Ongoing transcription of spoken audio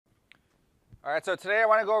All right, so today I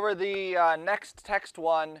want to go over the next text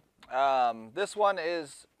one. This one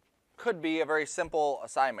could be a very simple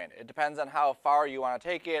assignment. It depends on how far you want to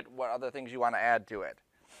take it, what other things you want to add to it.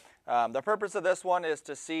 The purpose of this one is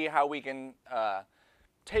to see how we can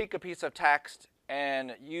take a piece of text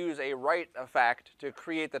and use a write effect to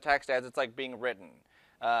create the text as it's like being written.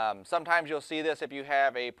 Sometimes you'll see this if you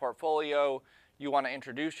have a portfolio, you want to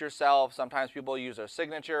introduce yourself. Sometimes people use their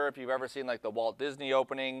signature. If you've ever seen like the Walt Disney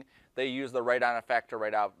opening, they use the write-on effect to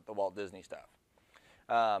write out the Walt Disney stuff.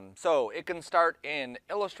 So it can start in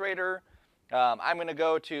Illustrator. I'm going to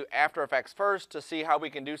go to After Effects first to see how we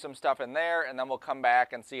can do some stuff in there, and then we'll come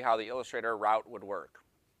back and see how the Illustrator route would work.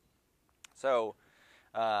 So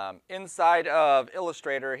inside of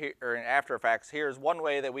Illustrator or in After Effects, here's one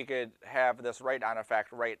way that we could have this write-on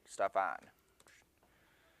effect write stuff on.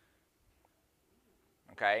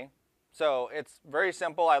 Okay, so it's very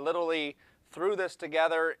simple. I literally threw this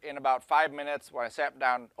together in about 5 minutes when I sat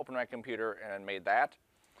down, opened my computer, and made that.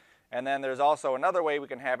 And then there's also another way we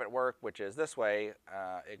can have it work, which is this way.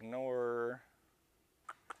 Ignore.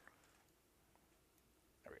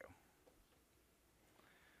 There we go.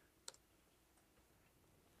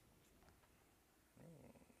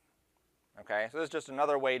 Okay, so this is just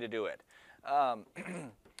another way to do it.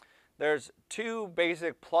 There's two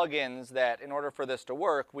basic plugins that, in order for this to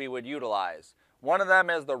work, we would utilize. One of them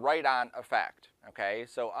is the write-on effect. Okay,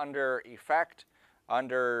 so under Effect,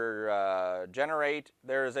 under Generate,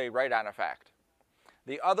 there is a write-on effect.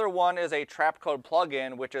 The other one is a Trapcode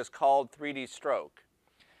plugin, which is called 3D Stroke.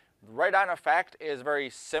 The write-on effect is very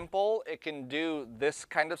simple. It can do this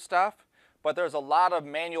kind of stuff, but there's a lot of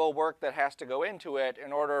manual work that has to go into it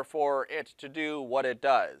in order for it to do what it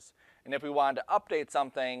does. And if we wanted to update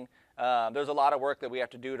something, there's a lot of work that we have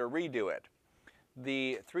to do to redo it.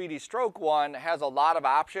 The 3D Stroke one has a lot of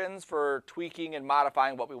options for tweaking and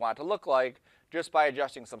modifying what we want it to look like. Just by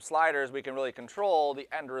adjusting some sliders, we can really control the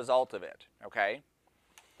end result of it. Okay.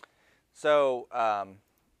 So I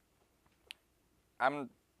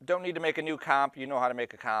don't need to make a new comp. You know how to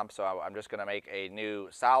make a comp, so I'm just going to make a new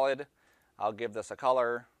solid. I'll give this a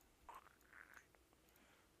color.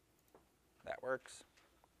 That works.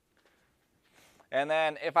 And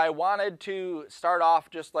then if I wanted to start off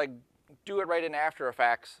just like do it right in After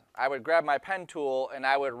Effects, I would grab my pen tool and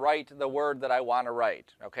I would write the word that I want to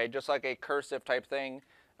write. Okay, just like a cursive type thing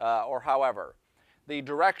or however. The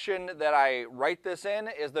direction that I write this in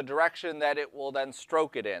is the direction that it will then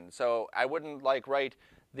stroke it in. So I wouldn't like write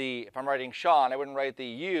if I'm writing Sean, I wouldn't write the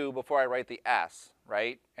U before I write the S,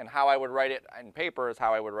 right? And how I would write it in paper is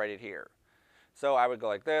how I would write it here. So I would go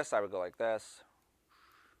like this, I would go like this.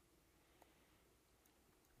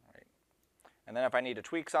 And then if I need to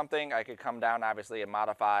tweak something, I could come down, obviously, and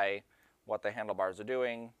modify what the handlebars are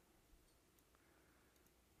doing.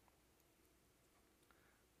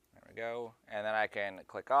 There we go. And then I can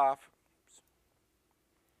click off.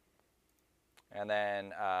 And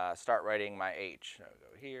then start writing my H. So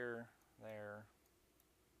go here, there.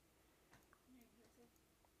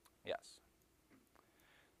 Yes.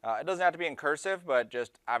 It doesn't have to be in cursive, but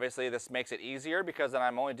just obviously this makes it easier because then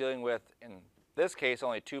I'm only dealing with, in this case,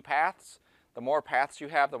 only 2 paths. The more paths you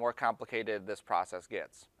have, the more complicated this process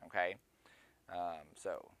gets, okay?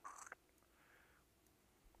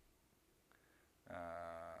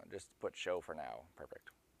 Just put show for now. Perfect.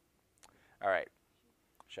 All right,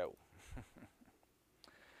 show.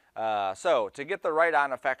 So to get the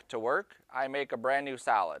write-on effect to work, I make a brand new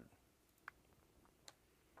solid.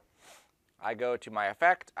 I go to my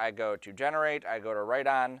effect, I go to generate, I go to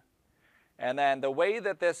write-on, and then the way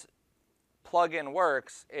that this plugin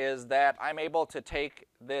works is that I'm able to take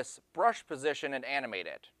this brush position and animate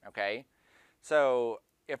it, okay? So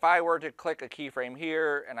if I were to click a keyframe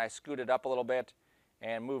here and I scoot it up a little bit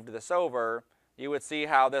and moved this over, you would see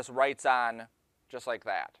how this writes on just like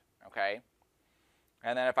that, okay?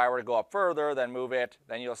 And then if I were to go up further, then move it,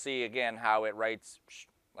 then you'll see again how it writes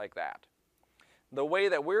like that. The way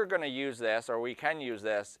that we're going to use this, or we can use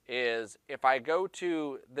this, is if I go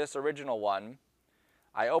to this original one,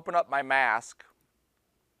 I open up my mask,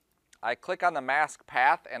 I click on the mask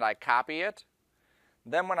path and I copy it.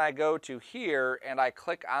 Then when I go to here and I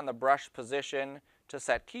click on the brush position to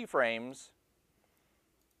set keyframes,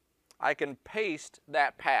 I can paste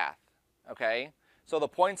that path, okay? So the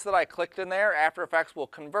points that I clicked in there, After Effects will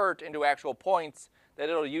convert into actual points that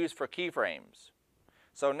it'll use for keyframes.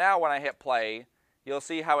 So now when I hit play, you'll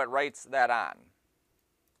see how it writes that on.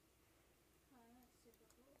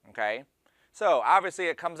 Okay? So obviously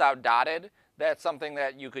it comes out dotted. That's something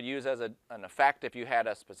that you could use as an effect if you had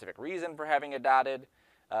a specific reason for having it dotted.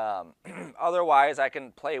 Otherwise, I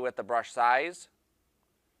can play with the brush size,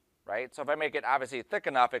 right? So if I make it obviously thick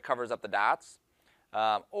enough, it covers up the dots.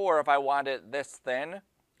 Or if I want it this thin,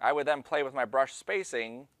 I would then play with my brush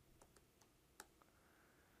spacing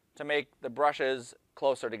to make the brushes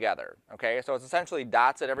closer together, okay? So it's essentially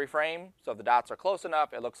dots at every frame. So if the dots are close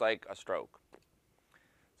enough, it looks like a stroke.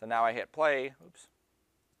 So now I hit play, oops,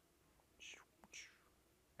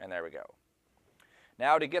 and there we go.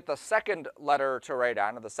 Now to get the second letter to write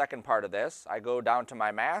on, or the second part of this, I go down to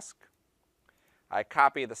my mask, I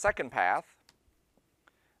copy the second path,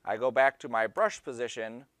 I go back to my brush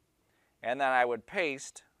position, and then I would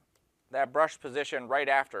paste that brush position right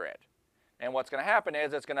after it. And what's going to happen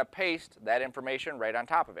is it's going to paste that information right on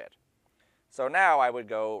top of it. So now I would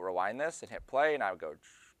go rewind this and hit play, and I would go.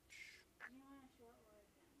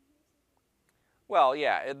 Well,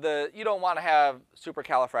 yeah, you don't want to have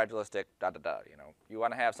supercalifragilistic da-da-da, you know. You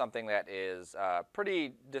want to have something that is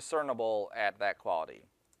pretty discernible at that quality.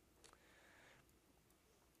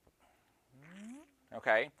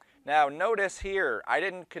 Okay, now notice here, I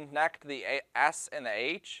didn't connect the S and the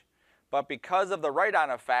H, but because of the write-on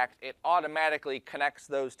effect, it automatically connects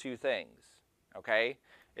those two things, okay?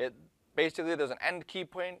 Basically, there's an end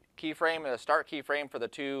keyframe and a start keyframe for the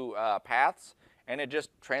two paths, and it just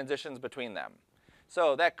transitions between them.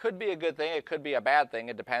 So that could be a good thing, it could be a bad thing,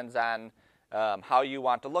 it depends on how you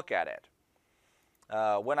want to look at it.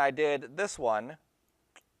 When I did this one,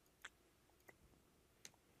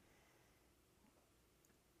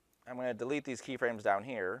 I'm going to delete these keyframes down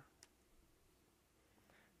here.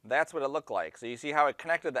 That's what it looked like. So you see how it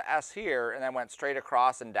connected the S here and then went straight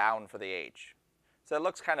across and down for the H. So it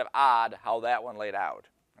looks kind of odd how that one laid out,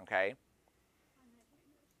 okay?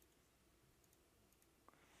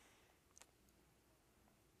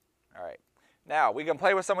 All right. Now, we can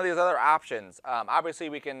play with some of these other options. Obviously,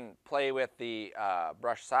 we can play with the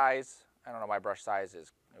brush size. I don't know why brush size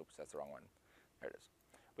is, oops, that's the wrong one. There it is.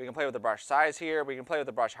 We can play with the brush size here. We can play with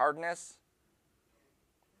the brush hardness.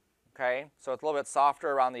 Okay, so it's a little bit softer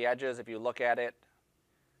around the edges. If you look at it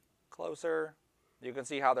closer, you can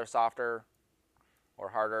see how they're softer or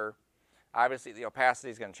harder. Obviously, the opacity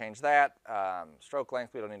is going to change that. Stroke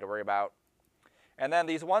length, we don't need to worry about. And then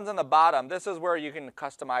these ones on the bottom, this is where you can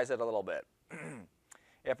customize it a little bit.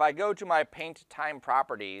 If I go to my paint time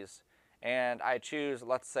properties and I choose,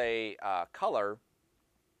 let's say, color,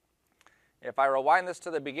 if I rewind this to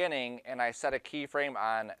the beginning and I set a keyframe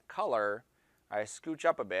on color, I scooch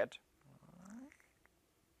up a bit.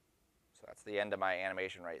 So that's the end of my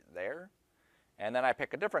animation right there. And then I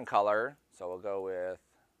pick a different color, so we'll go with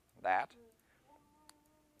that.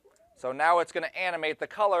 So now it's going to animate the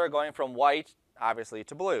color going from white, obviously,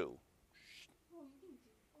 to blue. Okay,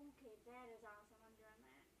 that is awesome. I'm doing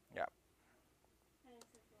that. Yep. That is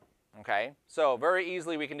so cool. Okay, so very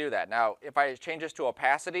easily we can do that. Now, if I change this to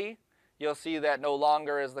opacity, you'll see that no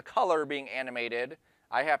longer is the color being animated.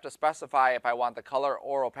 I have to specify if I want the color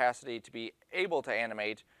or opacity to be able to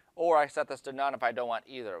animate, or I set this to none if I don't want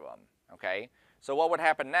either of them, okay? So what would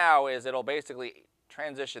happen now is it'll basically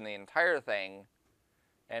transition the entire thing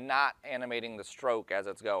and not animating the stroke as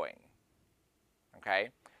it's going, okay?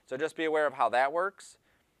 So just be aware of how that works.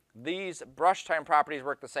 These brush time properties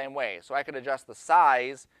work the same way, so I could adjust the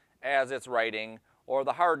size as it's writing, or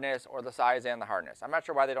the hardness, or the size and the hardness. I'm not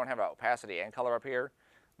sure why they don't have opacity and color up here,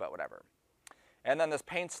 but whatever. And then this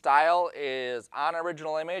paint style is on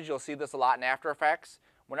original image. You'll see this a lot in After Effects.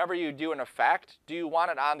 Whenever you do an effect, do you want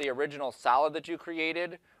it on the original solid that you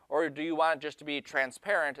created, or do you want it just to be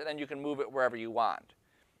transparent and then you can move it wherever you want?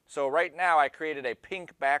 So right now I created a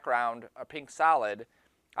pink background, a pink solid.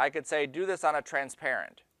 I could say do this on a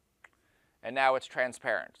transparent, and now it's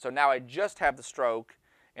transparent. So now I just have the stroke,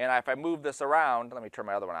 and if I move this around, let me turn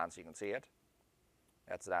my other one on so you can see it.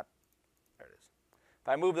 That's not, there it is. If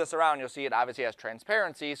I move this around, you'll see it obviously has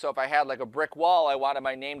transparency, so if I had like a brick wall I wanted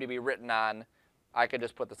my name to be written on, I could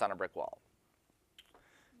just put this on a brick wall.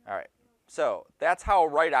 All right, so that's how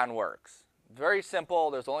write-on works. Very simple,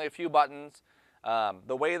 there's only a few buttons.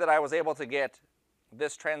 The way that I was able to get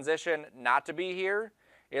this transition not to be here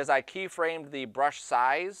is I keyframed the brush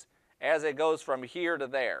size as it goes from here to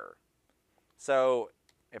there. So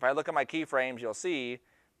if I look at my keyframes, you'll see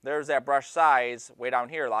there's that brush size way down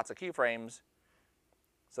here, lots of keyframes,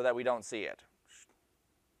 so that we don't see it.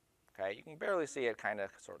 Okay, you can barely see it, kind of,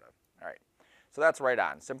 sort of. All right, so that's right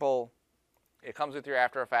on. Simple. It comes with your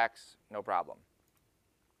After Effects, no problem.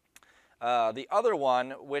 The other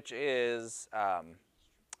one, which is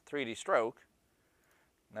 3D Stroke,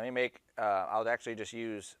 let me make, I'll actually just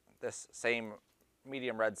use this same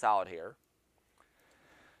medium red solid here.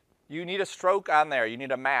 You need a stroke on there. You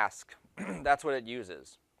need a mask. That's what it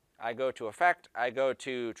uses. I go to Effect, I go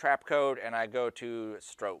to Trap Code, and I go to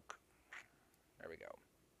Stroke. There we go.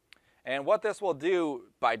 And what this will do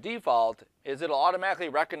by default is it'll automatically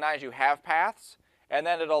recognize you have paths, and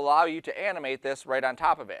then it'll allow you to animate this right on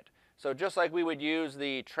top of it. So just like we would use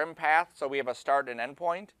the trim path, so we have a start and end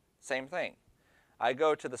point, same thing. I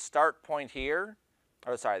go to the start point here,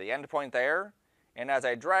 or sorry, the end point there, and as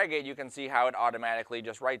I drag it, you can see how it automatically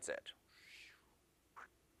just writes it.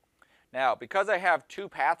 Now, because I have two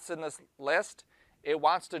paths in this list, it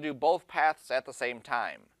wants to do both paths at the same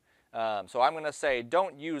time. So I'm going to say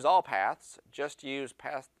don't use all paths, just use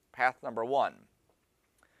path number 1.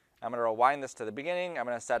 I'm going to rewind this to the beginning. I'm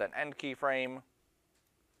going to set an end keyframe.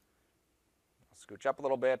 Scooch up a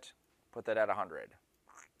little bit, put that at 100.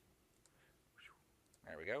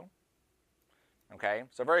 There we go. Okay,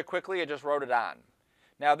 so very quickly it just wrote it on.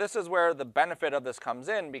 Now this is where the benefit of this comes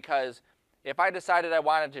in, because if I decided I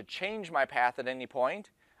wanted to change my path at any point,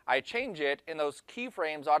 I change it and those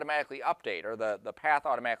keyframes automatically update, or the path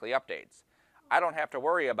automatically updates. I don't have to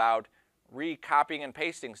worry about recopying and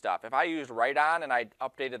pasting stuff. If I used write on and I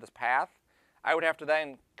updated this path, I would have to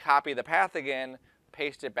then copy the path again,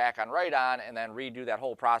 paste it back on write on, and then redo that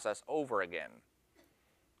whole process over again.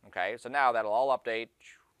 Okay, so now that'll all update.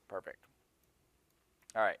 Perfect.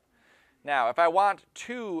 All right. Now, if I want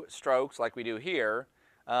 2 strokes like we do here,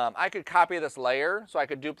 I could copy this layer, so I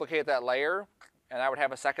could duplicate that layer, and I would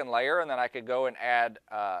have a second layer, and then I could go and add,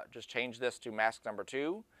 just change this to mask number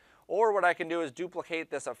 2. Or what I can do is duplicate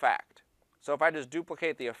this effect. So if I just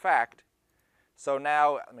duplicate the effect, so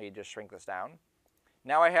now, let me just shrink this down.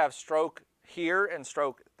 Now I have stroke here and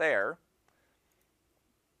stroke there.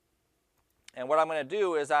 And what I'm going to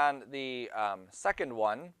do is on the second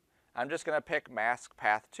one, I'm just going to pick mask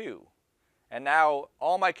path 2. And now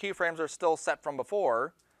all my keyframes are still set from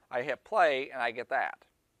before. I hit play and I get that.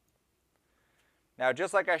 Now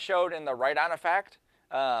just like I showed in the write on effect,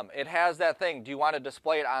 it has that thing. Do you want to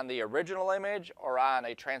display it on the original image or on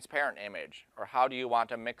a transparent image? Or how do you want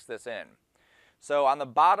to mix this in? So on the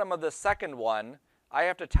bottom of the second one, I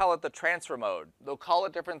have to tell it the transfer mode. They'll call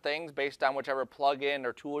it different things based on whichever plugin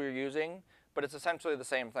or tool you're using, but it's essentially the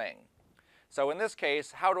same thing. So in this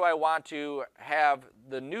case, how do I want to have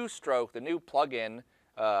the new stroke, the new plugin,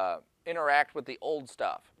 interact with the old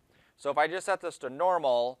stuff? So if I just set this to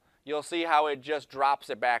normal, you'll see how it just drops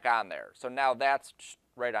it back on there. So now that's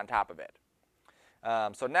right on top of it.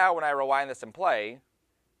 So now when I rewind this and play,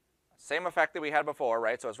 same effect that we had before,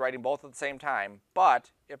 right? So it's writing both at the same time,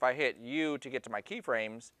 but if I hit U to get to my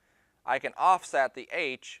keyframes, I can offset the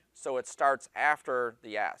H so it starts after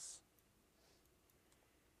the S.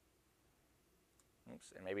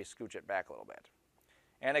 Oops, and maybe scooch it back a little bit.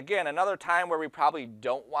 And again, another time where we probably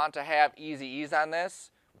don't want to have easy ease on this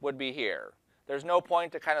would be here. There's no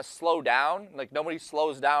point to kind of slow down. Like nobody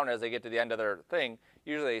slows down as they get to the end of their thing.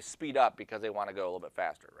 Usually they speed up because they want to go a little bit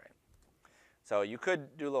faster, right? So you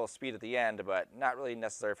could do a little speed at the end, but not really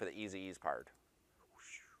necessary for the easy ease part.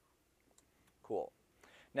 Cool.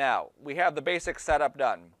 Now, we have the basic setup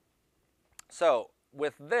done. So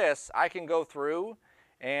with this, I can go through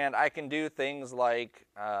and I can do things like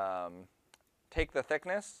take the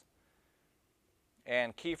thickness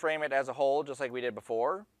and keyframe it as a whole, just like we did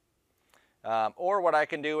before. Or what I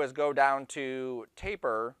can do is go down to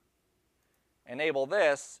taper, enable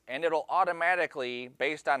this, and it'll automatically,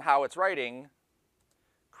 based on how it's writing,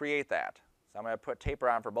 create that. So I'm going to put taper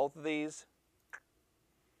on for both of these.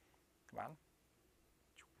 Come on.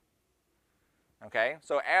 Okay,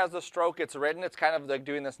 so as the stroke gets written, it's kind of like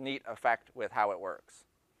doing this neat effect with how it works.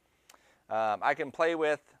 I can play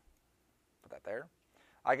with, put that there.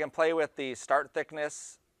 I can play with the start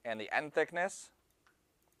thickness and the end thickness.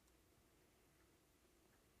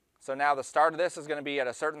 So now the start of this is going to be at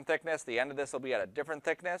a certain thickness, the end of this will be at a different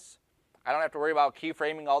thickness. I don't have to worry about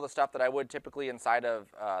keyframing all the stuff that I would typically inside of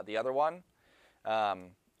the other one.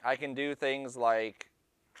 I can do things like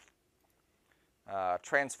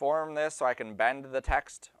transform this so I can bend the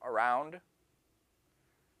text around.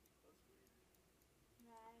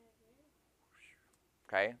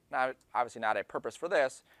 Okay, now obviously not a purpose for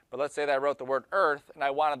this, but let's say that I wrote the word earth and I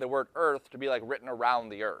wanted the word earth to be like written around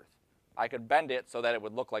the earth. I could bend it so that it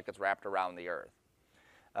would look like it's wrapped around the earth.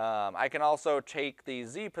 I can also take the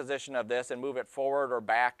Z position of this and move it forward or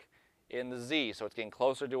back in the Z, so it's getting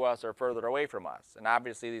closer to us or further away from us. And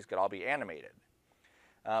obviously these could all be animated.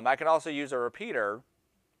 I can also use a repeater,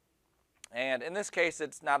 and in this case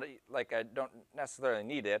it's not like I don't necessarily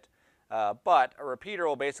need it, but a repeater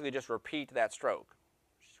will basically just repeat that stroke.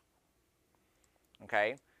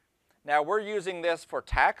 Okay, now we're using this for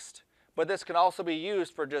text, but this can also be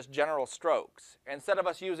used for just general strokes. Instead of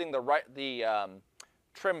us using the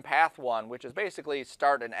trim path one, which is basically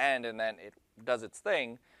start and end and then it does its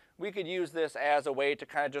thing, we could use this as a way to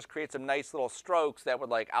kind of just create some nice little strokes that would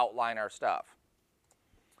like outline our stuff.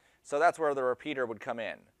 So that's where the repeater would come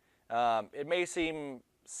in. It may seem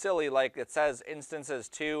silly, like it says instances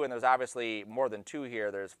 2, and there's obviously more than 2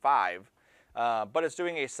 here, there's 5. But it's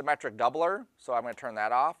doing a symmetric doubler, so I'm going to turn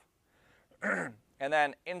that off. And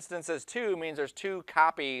then instances 2 means there's 2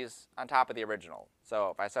 copies on top of the original.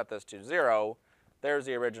 So if I set this to 0, there's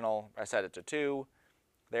the original. If I set it to 2,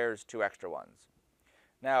 there's 2 extra ones.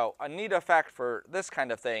 Now, a neat effect for this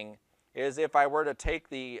kind of thing is if I were to take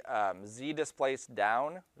the z displace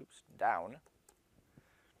down,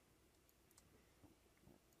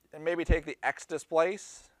 and maybe take the x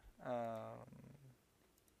displace,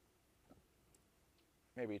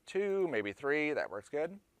 maybe 2, maybe 3, that works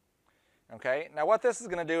good. Okay, now what this is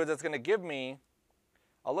going to do is it's going to give me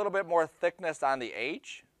a little bit more thickness on the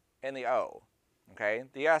H and the O. Okay,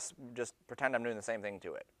 the S, just pretend I'm doing the same thing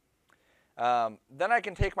to it. Then I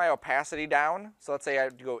can take my opacity down. So let's say I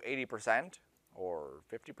go 80% or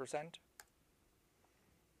 50%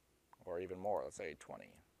 or even more, let's say 20.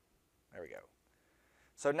 There we go.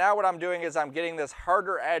 So now what I'm doing is I'm getting this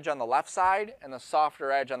harder edge on the left side and the softer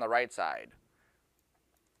edge on the right side.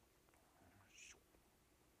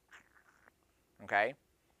 Okay,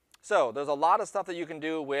 so there's a lot of stuff that you can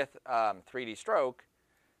do with 3D Stroke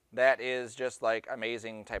that is just like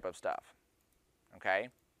amazing type of stuff. Okay,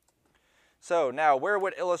 so now where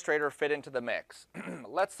would Illustrator fit into the mix?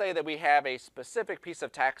 Let's say that we have a specific piece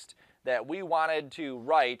of text that we wanted to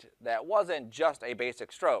write that wasn't just a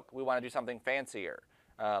basic stroke. We want to do something fancier.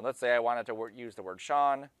 Let's say I wanted to use the word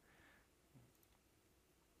Sean.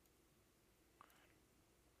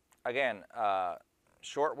 Again,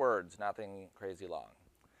 short words, nothing crazy long.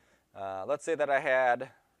 Let's say that I had,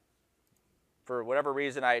 for whatever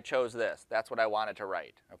reason, I chose this. That's what I wanted to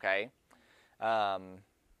write, okay?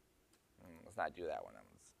 Let's not do that one.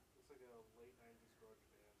 It's like a late 90s garage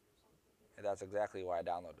band or something. That's exactly why I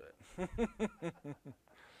downloaded it.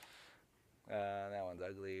 That one's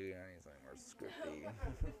ugly. I need something more scripty.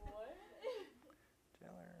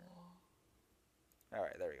 All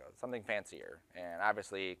right, there we go. Something fancier. And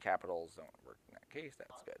obviously, capitals don't work in that case.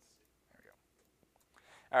 That's good. There we go.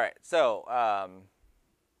 All right, so I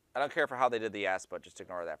don't care for how they did the S, but just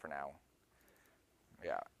ignore that for now.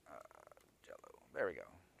 Yeah, Jello. There we go.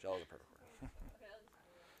 Jello's a perfect word.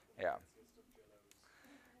 Yeah.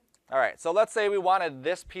 All right, so let's say we wanted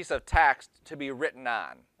this piece of text to be written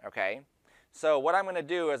on, okay? So what I'm going to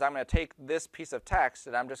do is I'm going to take this piece of text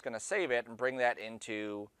and I'm just going to save it and bring that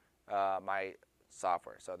into my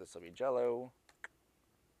software. So this will be Jello.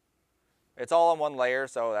 It's all on one layer,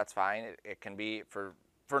 so that's fine. It can be, for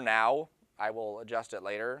now, I will adjust it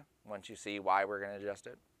later once you see why we're going to adjust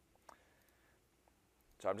it.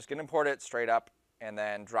 So I'm just going to import it straight up and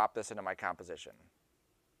then drop this into my composition.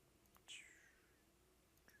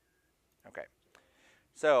 Okay.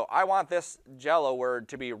 So I want this Jello word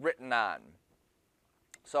to be written on.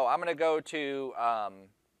 So I'm going to go to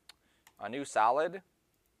a new solid.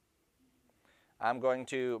 I'm going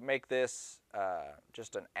to make this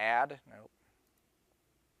just an add. Nope.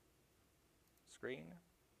 Screen.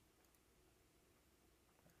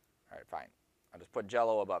 All right, fine. I'll just put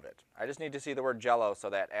Jello above it. I just need to see the word Jello so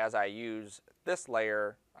that as I use this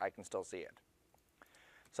layer, I can still see it.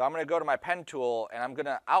 So I'm going to go to my pen tool, and I'm going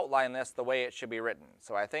to outline this the way it should be written.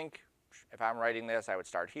 So I think if I'm writing this, I would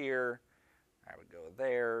start here. I would go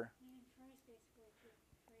there.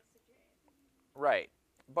 Right.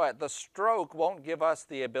 But the stroke won't give us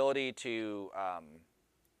the ability to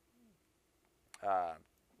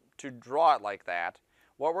draw it like that.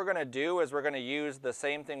 What we're going to do is we're going to use the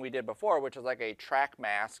same thing we did before, which is like a track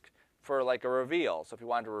mask for like a reveal. So if you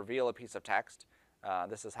wanted to reveal a piece of text,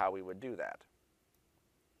 this is how we would do that.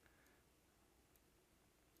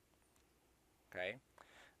 Okay,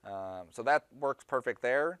 so that works perfect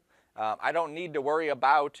there. I don't need to worry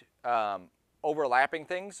about overlapping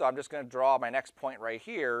things, so I'm just going to draw my next point right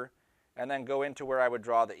here and then go into where I would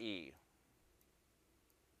draw the E.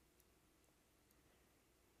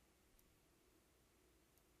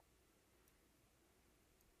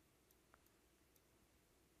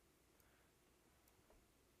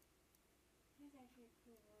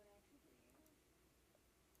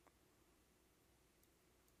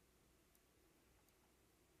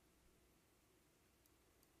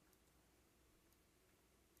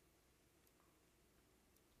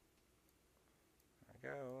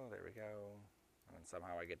 There we go, and then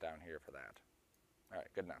somehow I get down here for that. All right,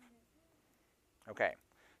 good enough. Okay,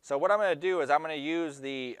 so what I'm going to do is I'm going to use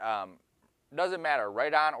the, doesn't matter,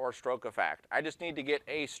 right on or stroke effect. I just need to get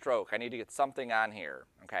a stroke. I need to get something on here,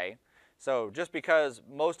 okay? So just because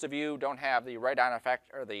most of you don't have the write-on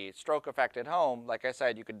effect or the stroke effect at home, like I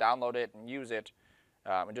said, you could download it and use it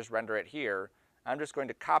and just render it here. I'm just going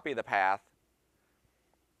to copy the path,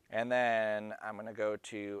 and then I'm going to go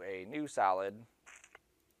to a new solid,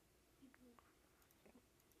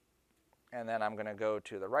 and then I'm going to go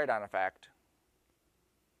to the write-on effect,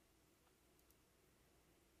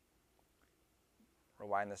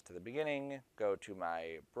 rewind this to the beginning, go to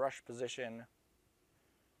my brush position,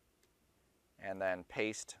 and then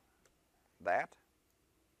paste that.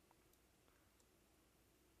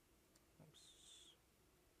 Oops.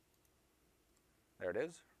 There it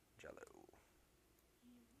is, Jello.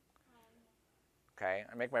 Okay,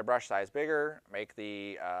 I make my brush size bigger, make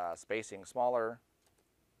the spacing smaller.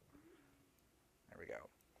 There we go.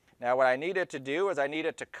 Now what I need it to do is I need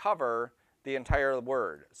it to cover the entire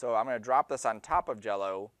word. So I'm going to drop this on top of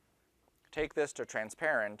Jello, take this to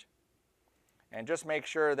transparent, and just make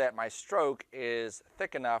sure that my stroke is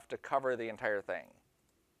thick enough to cover the entire thing.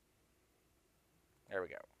 There we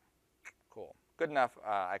go. Cool. Good enough.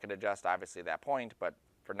 I could adjust obviously that point, but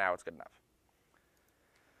for now it's good enough.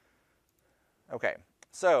 Okay,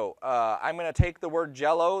 so I'm going to take the word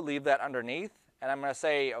Jello, leave that underneath, and I'm going to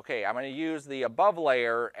say, okay, I'm going to use the above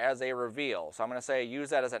layer as a reveal. So I'm going to say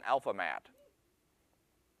use that as an alpha matte.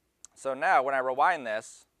 So now when I rewind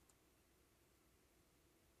this,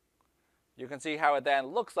 you can see how it then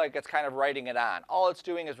looks like it's kind of writing it on. All it's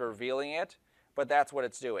doing is revealing it, but that's what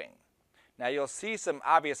it's doing. Now you'll see some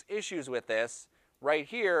obvious issues with this. Right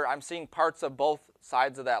here, I'm seeing parts of both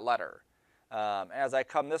sides of that letter. As I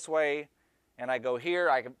come this way and I go here,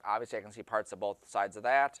 obviously I can see parts of both sides of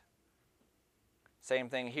that. Same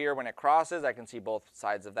thing here when it crosses, I can see both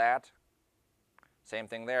sides of that. Same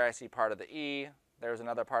thing there, I see part of the E. There's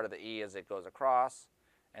another part of the E as it goes across,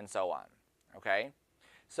 and so on. Okay?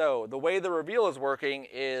 So the way the reveal is working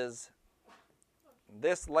is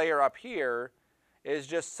this layer up here is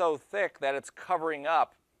just so thick that it's covering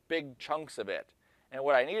up big chunks of it. And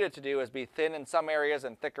what I need it to do is be thin in some areas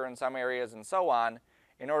and thicker in some areas and so on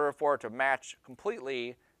in order for it to match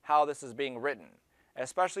completely how this is being written.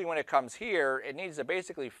 Especially when it comes here, it needs to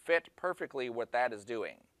basically fit perfectly what that is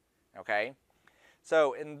doing. Okay?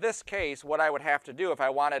 So in this case, what I would have to do if I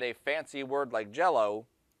wanted a fancy word like Jello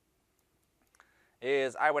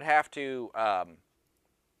is I would have to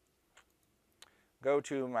go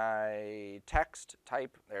to my text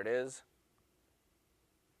type, there it is,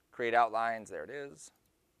 create outlines, there it is.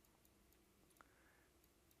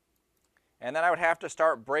 And then I would have to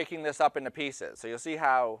start breaking this up into pieces. So you'll see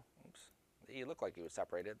how, oops, the E looked like it was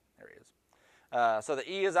separated, there he is. So the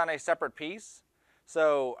E is on a separate piece.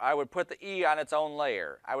 So I would put the E on its own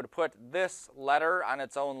layer. I would put this letter on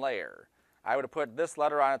its own layer. I would put this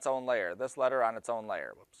letter on its own layer, this letter on its own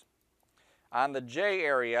layer. Whoops. On the J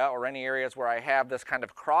area, or any areas where I have this kind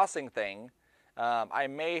of crossing thing, I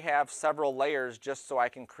may have several layers just so I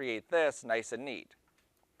can create this nice and neat.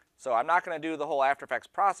 So I'm not going to do the whole After Effects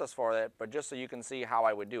process for it, but just so you can see how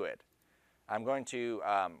I would do it. I'm going to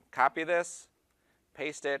copy this,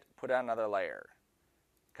 paste it, put on another layer.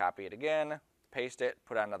 Copy it again, paste it,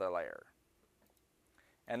 put on another layer.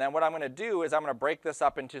 And then what I'm going to do is I'm going to break this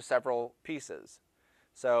up into several pieces.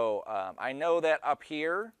 So I know that up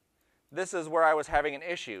here, this is where I was having an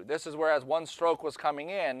issue. This is where as one stroke was coming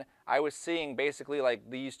in, I was seeing basically like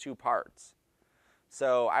these two parts.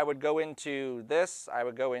 So I would go into this, I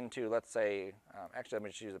would go into, let's say, actually let me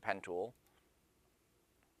just use a pen tool.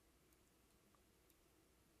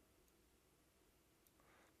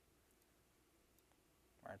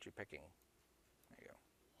 Why aren't you picking? There you go.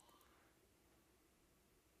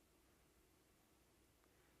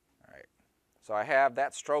 All right. So I have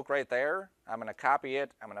that stroke right there. I'm going to copy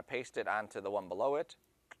it. I'm going to paste it onto the one below it,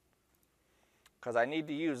 because I need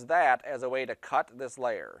to use that as a way to cut this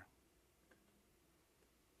layer.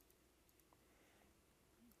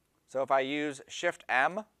 So if I use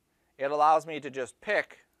Shift-M, it allows me to just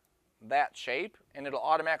pick that shape, and it'll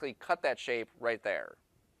automatically cut that shape right there.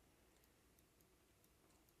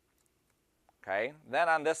 Okay, then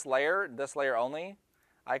on this layer only,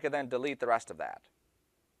 I could then delete the rest of that.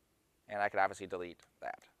 And I could obviously delete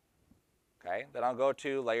that. Okay, then I'll go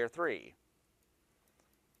to layer 3.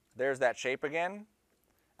 There's that shape again.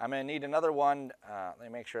 I'm going to need another one. Let me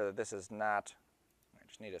make sure that this is not, I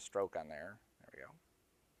just need a stroke on there. There we go.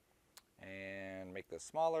 And make this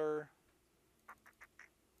smaller.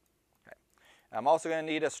 Okay. I'm also going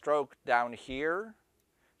to need a stroke down here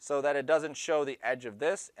so that it doesn't show the edge of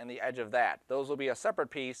this and the edge of that. Those will be a separate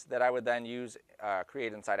piece that I would then use,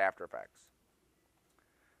 create inside After Effects.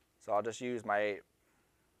 So I'll just use my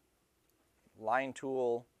line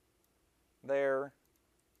tool there.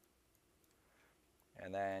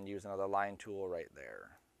 and then use another line tool right there.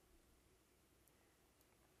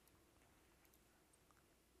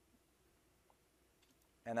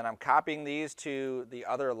 And then I'm copying these to the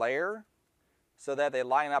other layer so that they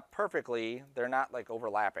line up perfectly. They're not like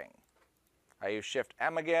overlapping. I use Shift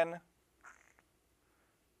M again. Oops.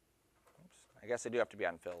 I guess they do have to be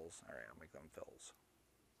on fills. All right, I'll make them fills.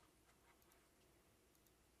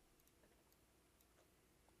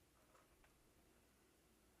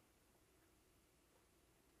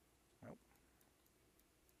 Nope.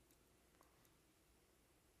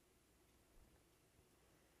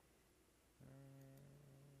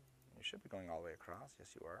 You should be going all the way across. Yes,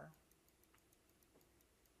 you are.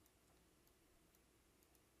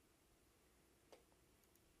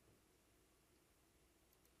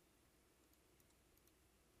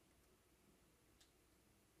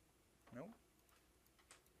 Nope.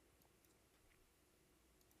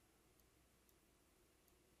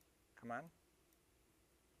 Come on.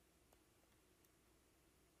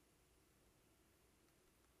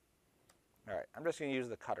 All right, I'm just going to use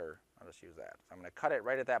the cutter. I'll just use that. So I'm going to cut it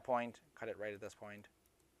right at that point, cut it right at this point.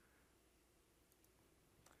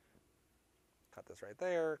 Cut this right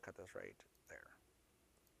there, cut this right there.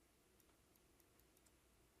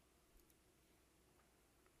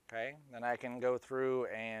 Okay, then I can go through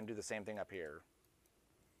and do the same thing up here.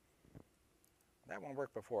 That one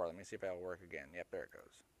worked before. Let me see if that'll work again. Yep, there it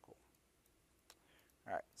goes. Cool.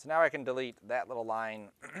 All right, so now I can delete that little line.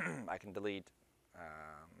 I can delete,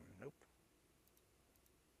 nope.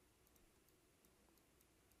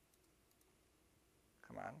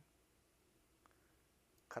 Come on.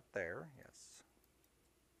 Cut there, yes.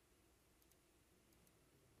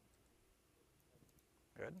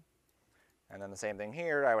 Good. And then the same thing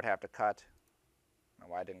here, I would have to cut. I don't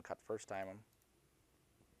know why I didn't cut first time.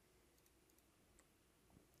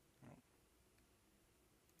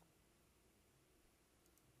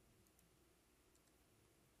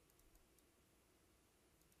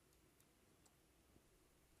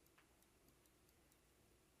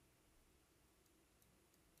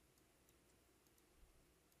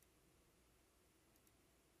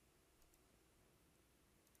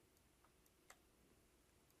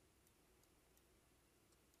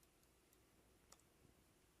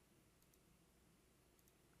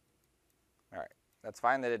 All right, that's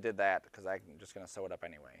fine that it did that because I'm just going to sew it up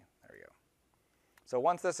anyway. There we go. So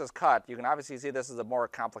once this is cut, you can obviously see this is a more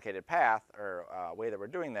complicated path or way that we're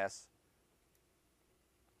doing this.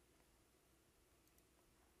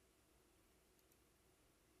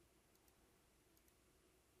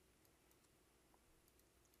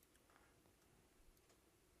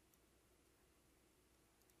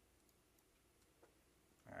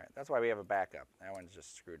 All right, that's why we have a backup. That one's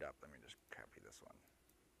just screwed up. Let me just copy this one.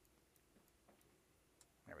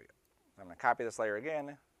 There we go. So I'm going to copy this layer again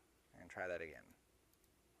and try that again.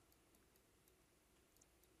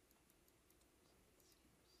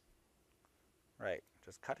 Right,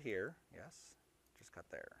 just cut here, yes, just cut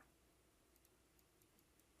there.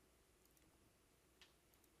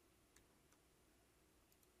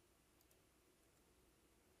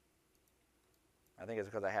 I think it's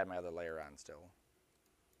because I had my other layer on still.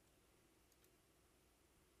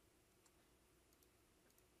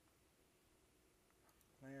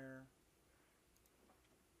 There.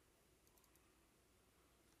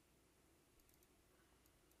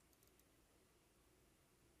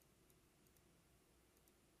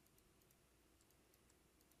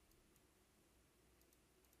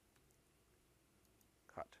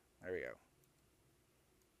 Cut. There we go.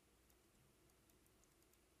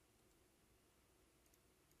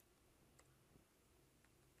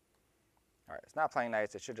 All right, it's not playing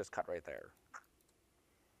nice. It should just cut right there.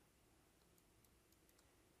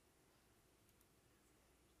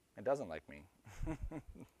 It doesn't like me. I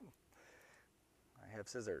have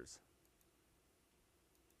scissors.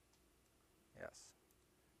 Yes.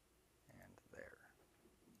 And there.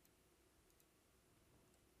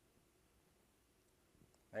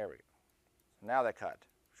 There we go. So now they cut.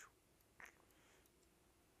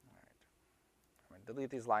 All right. I'm going to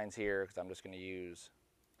delete these lines here because I'm just going to use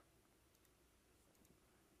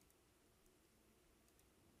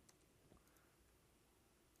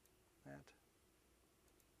that.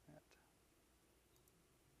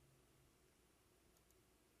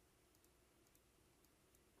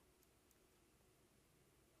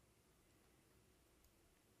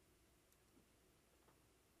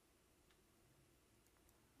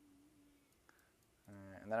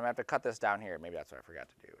 And then I'm going to have to cut this down here. Maybe that's what I forgot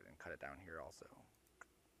to do, and cut it down here also.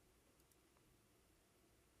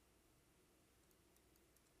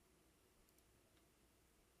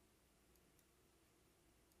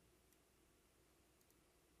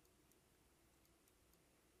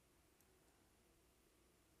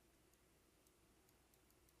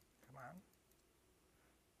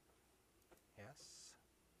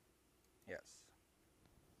 Yes.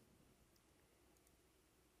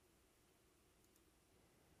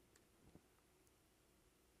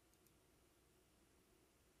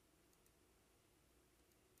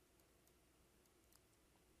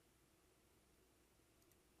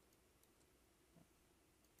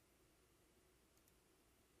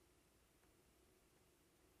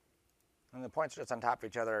 And the points are just on top of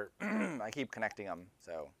each other. I keep connecting them,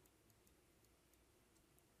 so.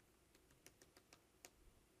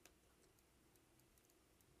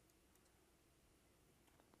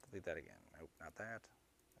 Delete that again. Nope, not that. This.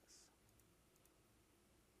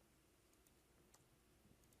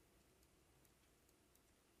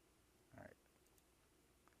 All right.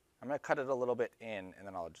 I'm going to cut it a little bit in, and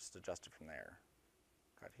then I'll just adjust it from there.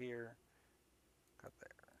 Cut here, cut there.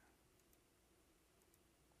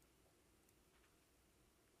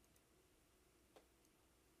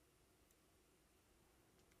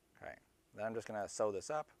 Okay, then I'm just going to sew this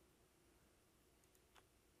up.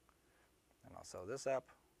 And I'll sew this up.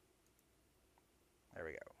 There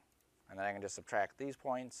we go. And then I can just subtract these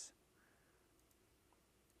points.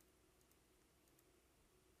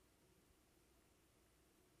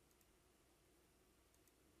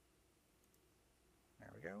 There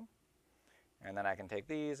we go. And then I can take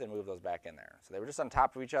these and move those back in there. So they were just on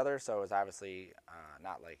top of each other, so it was obviously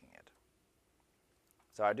not liking it.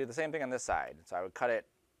 So I do the same thing on this side. So I would cut it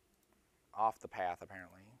off the path,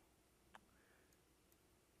 apparently.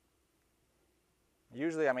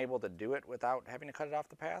 Usually I'm able to do it without having to cut it off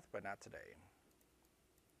the path, but not today.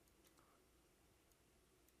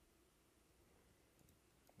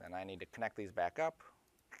 Then I need to connect these back up.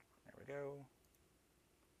 There we go.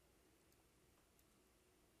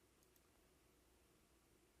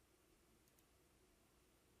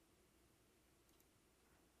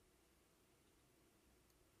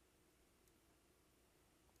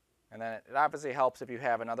 And then it obviously helps if you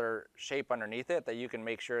have another shape underneath it that you can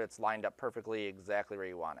make sure it's lined up perfectly exactly where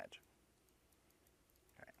you want it.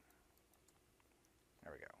 Okay.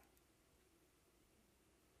 There we go.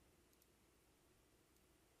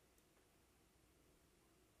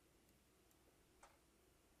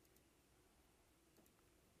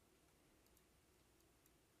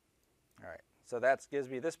 All right, so that gives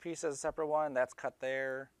me this piece as a separate one. That's cut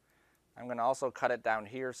there. I'm going to also cut it down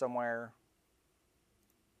here somewhere.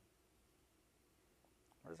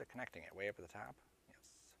 Where is it connecting it? Way up at the top? Yes.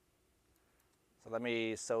 So let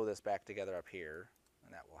me sew this back together up here,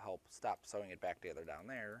 and that will help stop sewing it back together down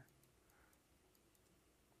there.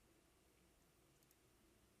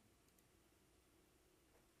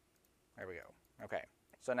 There we go. Okay,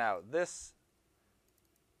 so now this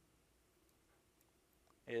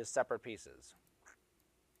is separate pieces.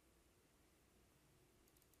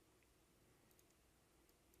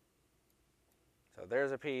 So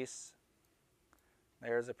there's a piece.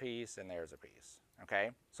 There's a piece, and there's a piece, okay?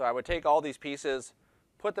 So I would take all these pieces,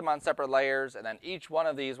 put them on separate layers, and then each one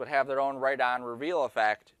of these would have their own right-on reveal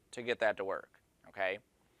effect to get that to work, okay?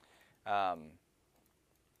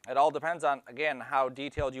 It all depends on, again, how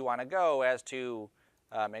detailed you want to go as to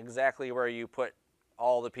exactly where you put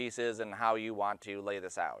all the pieces and how you want to lay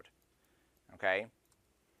this out, okay?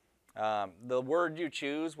 The word you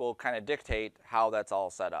choose will kind of dictate how that's all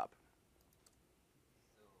set up.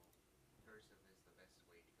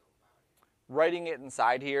 Writing it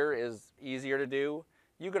inside here is easier to do.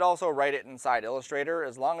 You could also write it inside Illustrator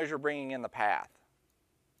as long as you're bringing in the path.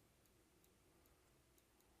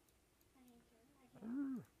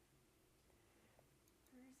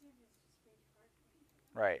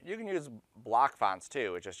 Right. You can use block fonts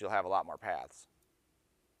too. It's just you'll have a lot more paths.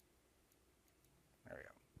 There we go.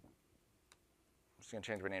 I'm just going to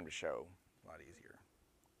change my name to Show. A lot easier.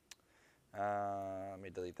 Let me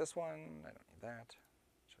delete this one. I don't need that.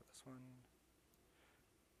 Show this one.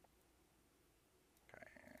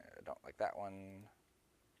 I don't like that one.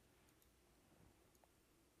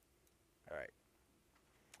 All right.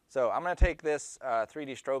 So I'm going to take this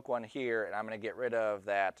 3D stroke one here, and I'm going to get rid of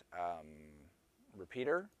that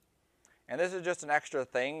repeater. And this is just an extra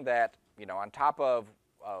thing that, you know, on top of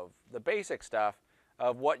the basic stuff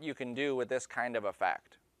of what you can do with this kind of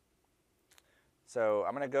effect. So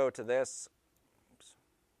I'm going to go to this, oops,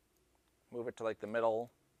 move it to like the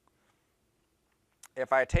middle.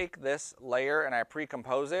 If I take this layer and I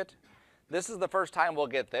pre-compose it, this is the first time we'll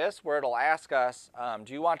get this, where it'll ask us,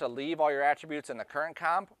 do you want to leave all your attributes in the current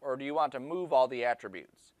comp, or do you want to move all the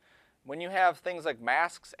attributes? When you have things like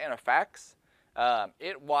masks and effects,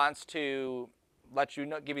 it wants to let you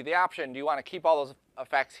know, give you the option, do you want to keep all those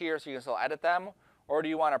effects here so you can still edit them, or do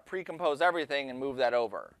you want to pre-compose everything and move that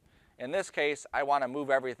over? In this case, I want to move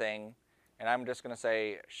everything, and I'm just going to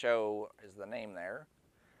say show is the name there.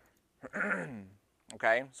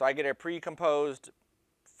 Okay, so I get a pre-composed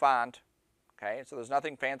font. Okay, so there's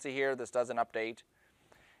nothing fancy here. This doesn't update.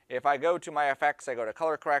 If I go to my effects, I go to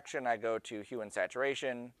color correction, I go to hue and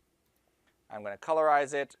saturation. I'm going to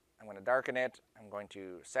colorize it, I'm going to darken it, I'm going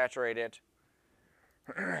to saturate it.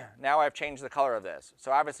 Now I've changed the color of this.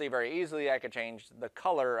 So obviously very easily I could change the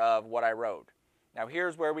color of what I wrote. Now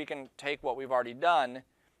here's where we can take what we've already done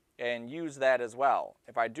and use that as well.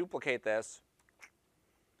 If I duplicate this,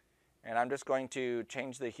 and I'm just going to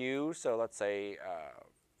change the hue, so let's say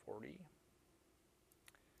 40.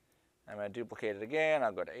 I'm going to duplicate it again,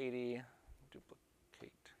 I'll go to 80,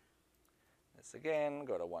 duplicate this again,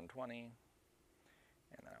 go to 120, and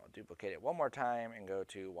then I will duplicate it one more time and go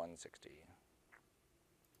to 160.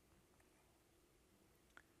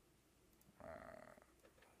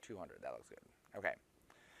 200, that looks good. Okay,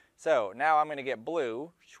 so now I'm going to get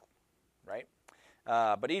blue, right?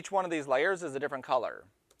 But each one of these layers is a different color.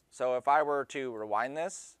 So if I were to rewind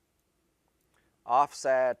this,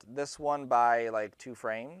 offset this one by like 2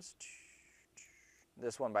 frames,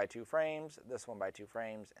 this one by 2 frames, this one by 2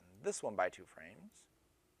 frames, and this one by 2 frames.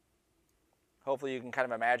 Hopefully you can kind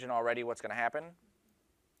of imagine already what's going to happen.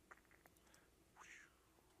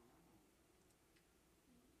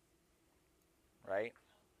 Right?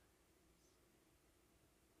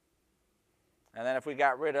 And then if we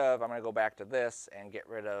got rid of, I'm going to go back to this and get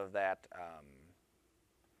rid of that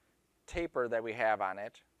taper that we have on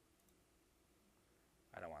it.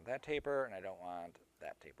 I don't want that taper, and I don't want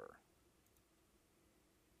that taper.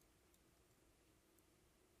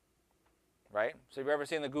 Right? So have you ever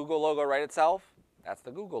seen the Google logo write itself? That's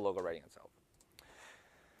the Google logo writing itself.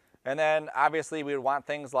 And then obviously we would want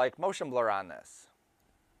things like motion blur on this.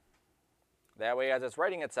 That way as it's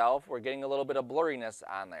writing itself, we're getting a little bit of blurriness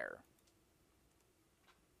on there.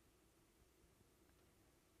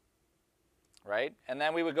 Right? And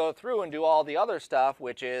then we would go through and do all the other stuff,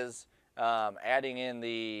 which is adding in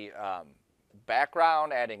the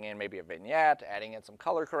background, adding in maybe a vignette, adding in some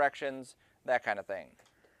color corrections, that kind of thing.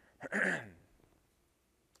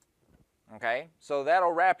 Okay, so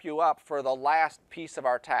that'll wrap you up for the last piece of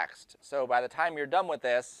our text. So by the time you're done with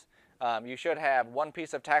this, you should have one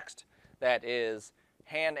piece of text that is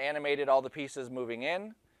hand animated, all the pieces moving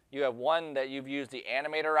in. You have one that you've used the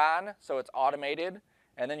animator on, so it's automated.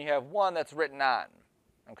 And then you have one that's written on.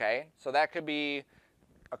 Okay, so that could be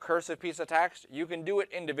a cursive piece of text. You can do it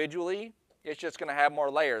individually. It's just going to have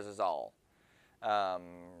more layers is all. All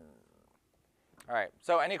right,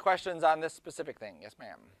 so any questions on this specific thing? Yes,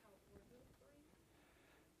 ma'am.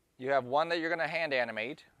 You have one that you're going to hand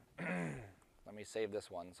animate. Let me save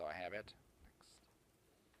this one so I have it.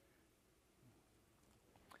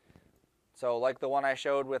 So like the one I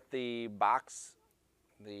showed with the box,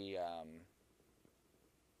 the,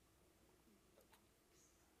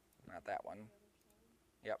 not that one.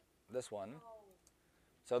 Yep, this one.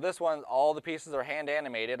 So this one, all the pieces are hand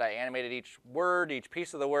animated. I animated each word, each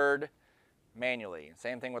piece of the word manually.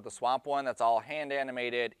 Same thing with the swamp one, that's all hand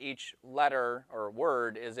animated. Each letter or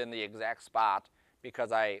word is in the exact spot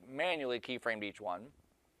because I manually keyframed each one.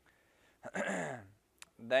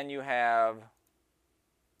 Then you have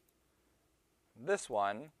this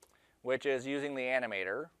one, which is using the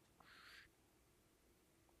animator.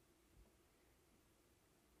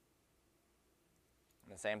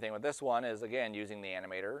 And the same thing with this one is, again, using the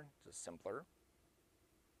animator, just simpler.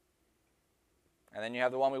 And then you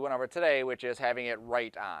have the one we went over today, which is having it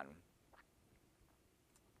write on.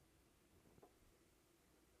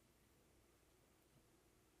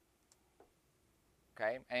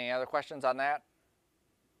 Okay, any other questions on that?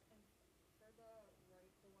 For the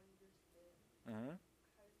one you just did, Mm-hmm.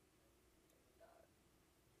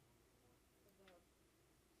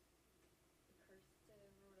 the cursive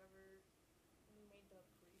or whatever, you made the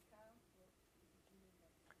pre-comp,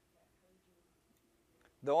 how did you?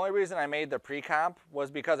 The only reason I made the pre-comp was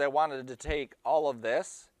because I wanted to take all of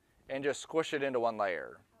this and just squish it into one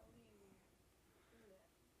layer.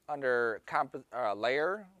 How do you do that? Under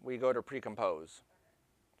layer, we go to pre-compose.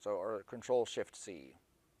 So, or Control-Shift-C.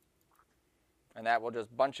 And that will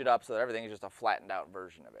just bunch it up so that everything is just a flattened out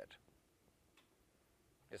version of it.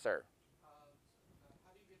 Yes, sir? How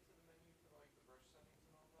do you get to the menu for like the brush settings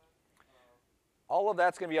and all that? All of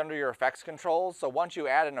that's going to be under your effects controls. So once you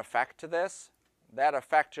add an effect to this, that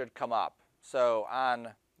effect should come up. So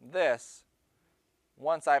on this,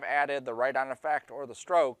 once I've added the write-on effect or the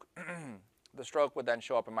stroke, the stroke would then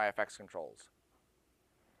show up in my effects controls.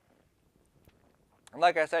 And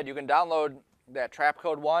like I said, you can download that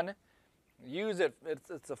Trapcode one, use it.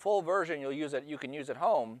 It's a full version. You'll use it. You can use it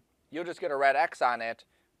home. You'll just get a red X on it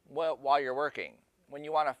while you're working. When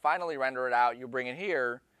you want to finally render it out, you bring it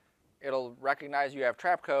here, it'll recognize you have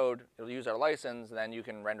trap code, it'll use our license, and then you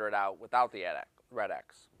can render it out without the red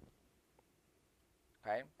X.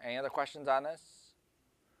 Okay, any other questions on this?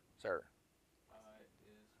 Sir? Is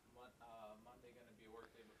Monday going to be a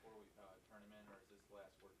work day before we turn them in, or is this the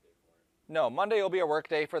last work day for it? No, Monday will be a work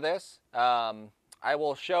day for this. I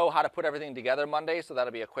will show how to put everything together Monday, so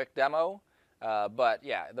that'll be a quick demo. But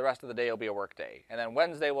yeah, the rest of the day will be a work day. And then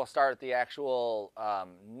Wednesday we'll start the actual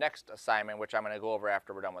next assignment, which I'm going to go over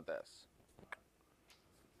after we're done with this.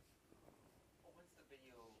 When's the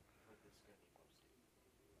video for this going to be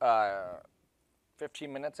posted?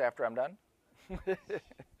 15 minutes after I'm done.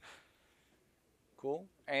 Cool.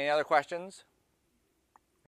 Any other questions?